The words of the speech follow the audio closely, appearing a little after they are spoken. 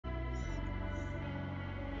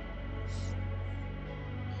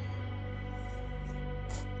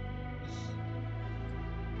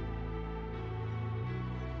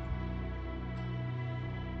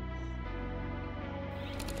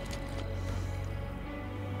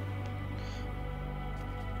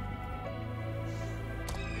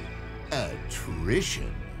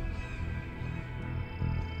electrician.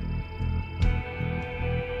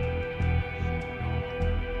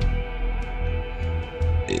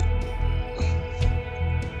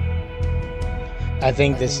 I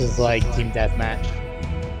think this is like team deathmatch.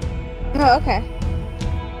 Oh, okay.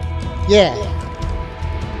 Yeah.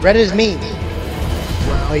 Red is me.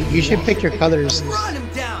 Oh, you should pick your colors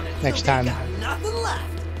next time.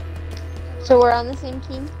 So we're on the same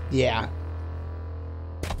team? Yeah.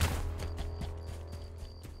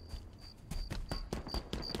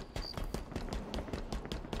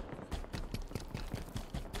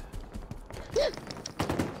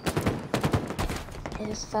 I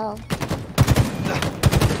just fell.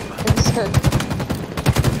 It was hurt.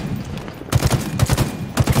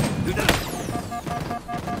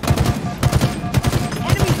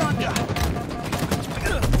 Enemies on me!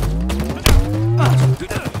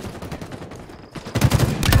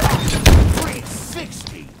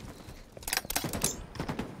 360.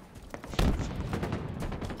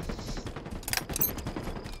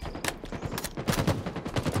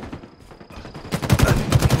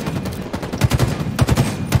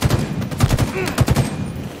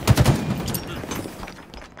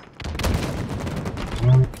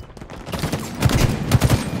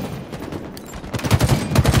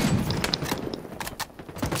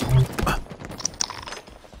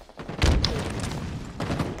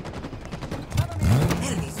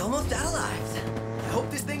 Enemy's almost out of lives. I hope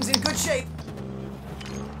this thing's in good shape.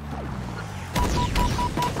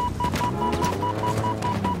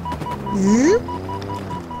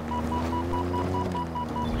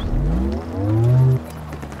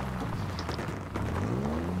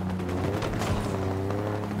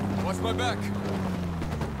 Watch my back.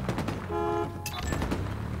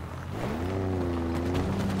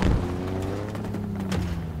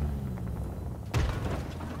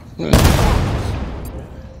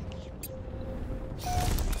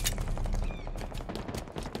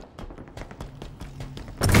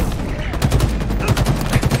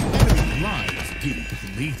 Enemy lines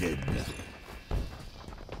depleted.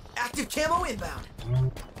 Active camo inbound.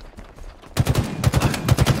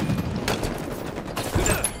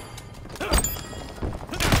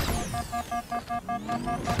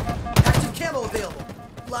 Active camo available.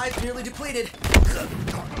 Lives nearly depleted.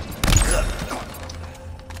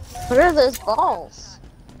 What are those balls?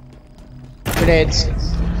 Grenades.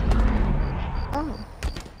 Oh.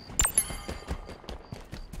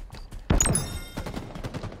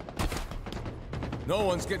 No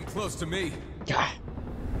one's getting close to me. God.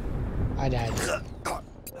 I died.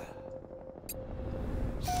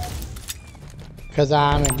 Cause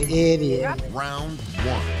I'm an idiot. Round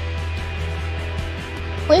one.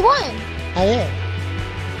 We won! I did.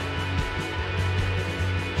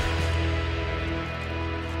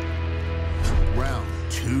 Round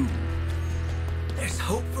two. There's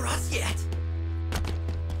hope for us yet.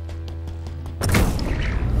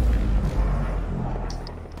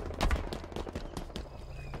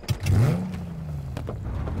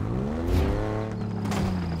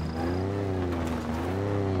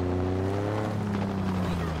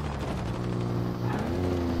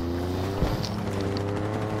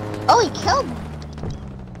 Oh, he killed me.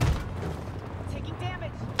 Taking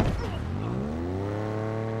damage.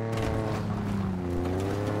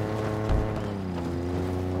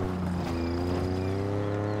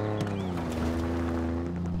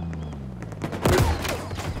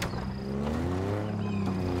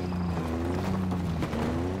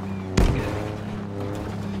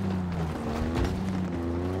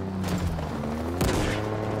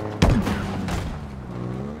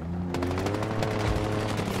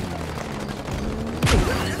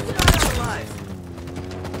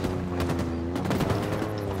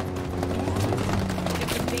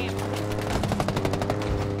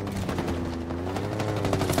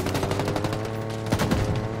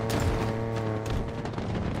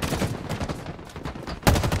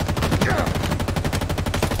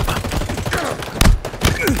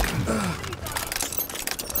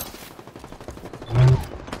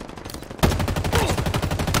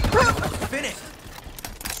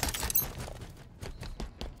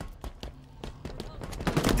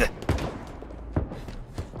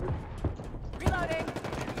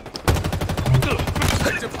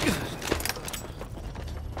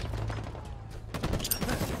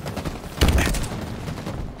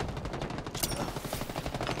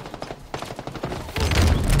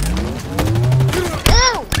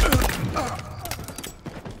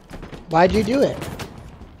 Why'd you do it?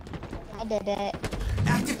 I did it.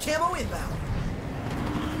 Active camo inbound.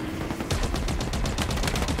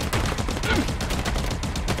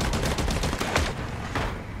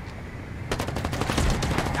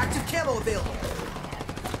 Active camo available. available.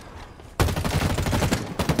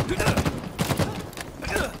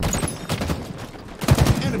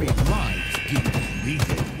 Enemy lives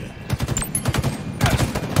depleted.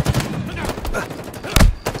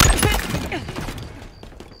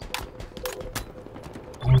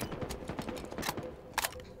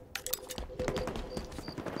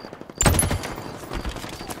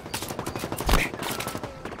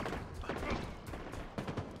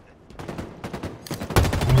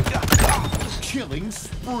 Killing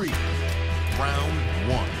spree. Round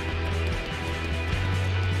 1.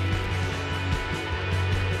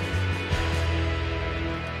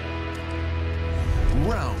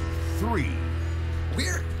 Round 3.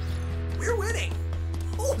 We're winning.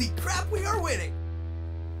 Holy crap, we are winning.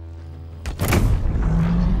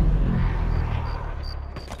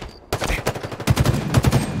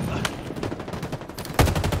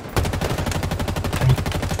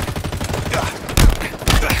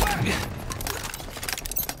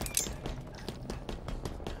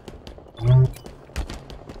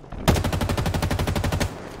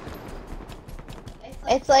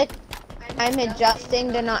 It's like I'm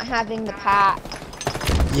adjusting to not having the pack.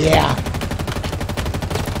 Yeah.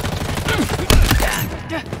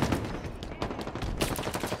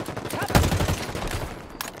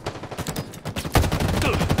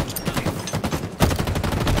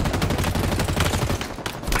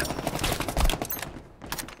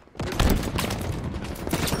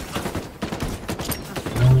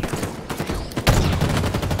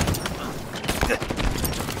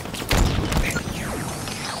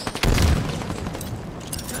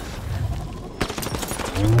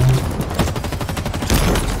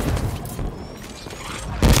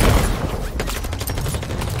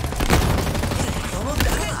 Almost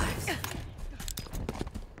out of lives.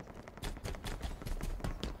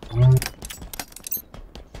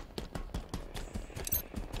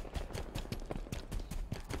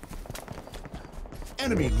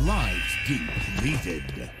 Enemy lives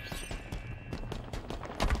depleted.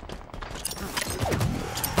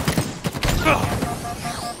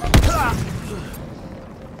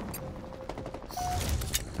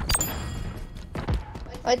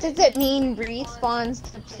 What does it mean, respawns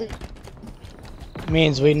depleted?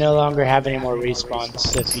 Means we no longer have any more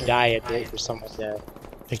respawns. If you die, you wait for someone to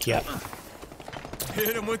pick you up.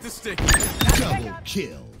 Hit him with the stick. Double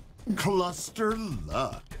kill. Cluster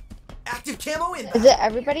luck. Active camo in. Is it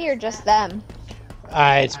everybody or just them?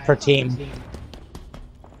 It's per team.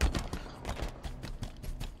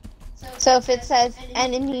 So if it says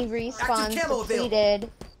enemy respawns Active camo available.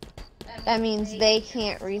 depleted, that means they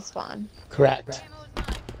can't respawn. Correct.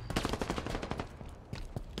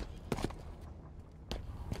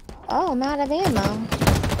 Oh, I'm out of ammo.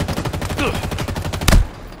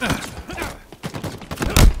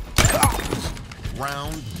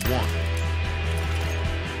 Round 1.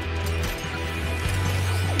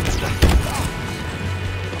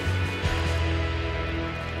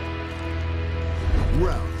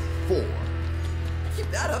 Round 4. Keep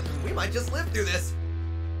that up. We might just live through this.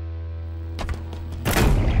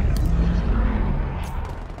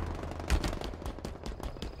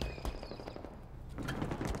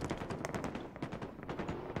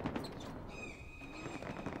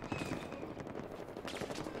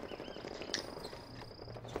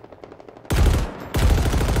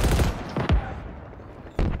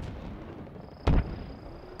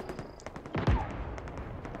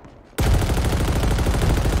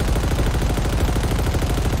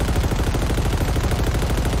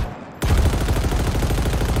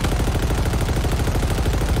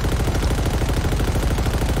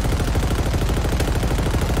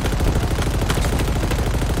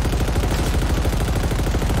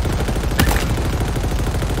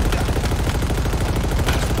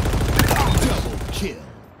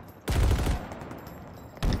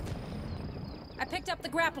 I picked up the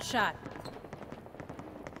grapple shot.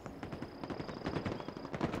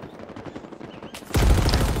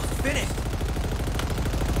 Finished.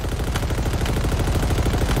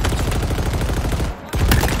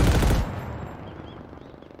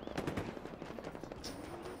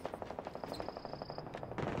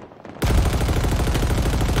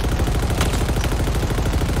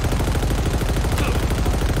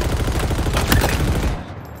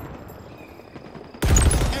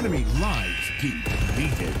 Enemy lives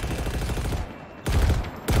depleted.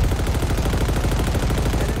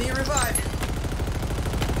 Enemy revived.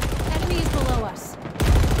 Enemy is below us.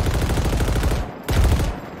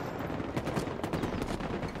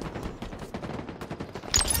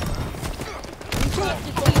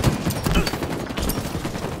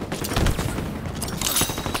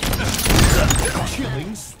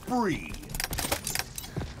 Killing spree.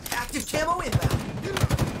 Active camo inbound.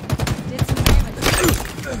 Did some damage.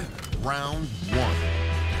 Round one.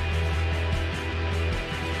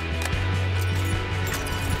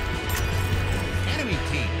 Enemy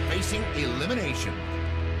team facing elimination.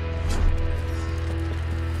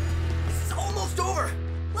 This is almost over.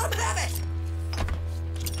 Let him have it.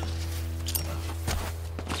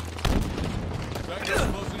 Back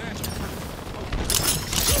up, closing in.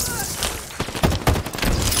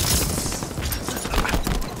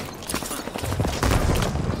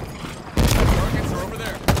 Targets are over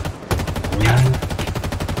there. That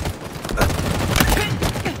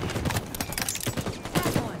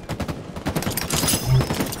one.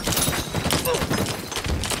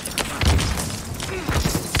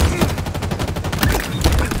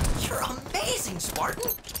 You're amazing,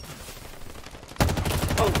 Spartan.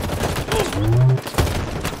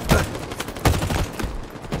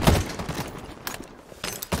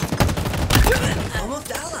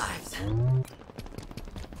 Almost out of lives.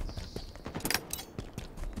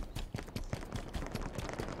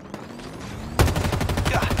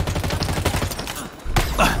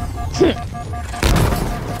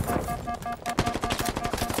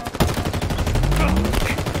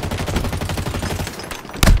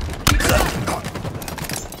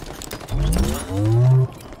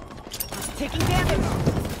 Taking damage.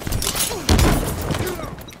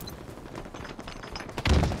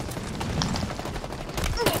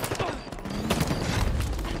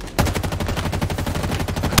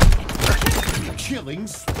 Killing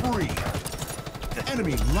spree.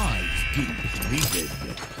 Enemy lives depleted.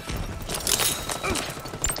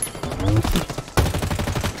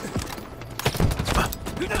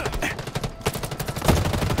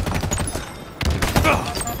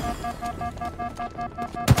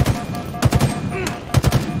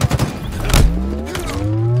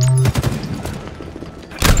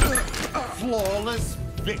 Flawless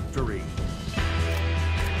victory.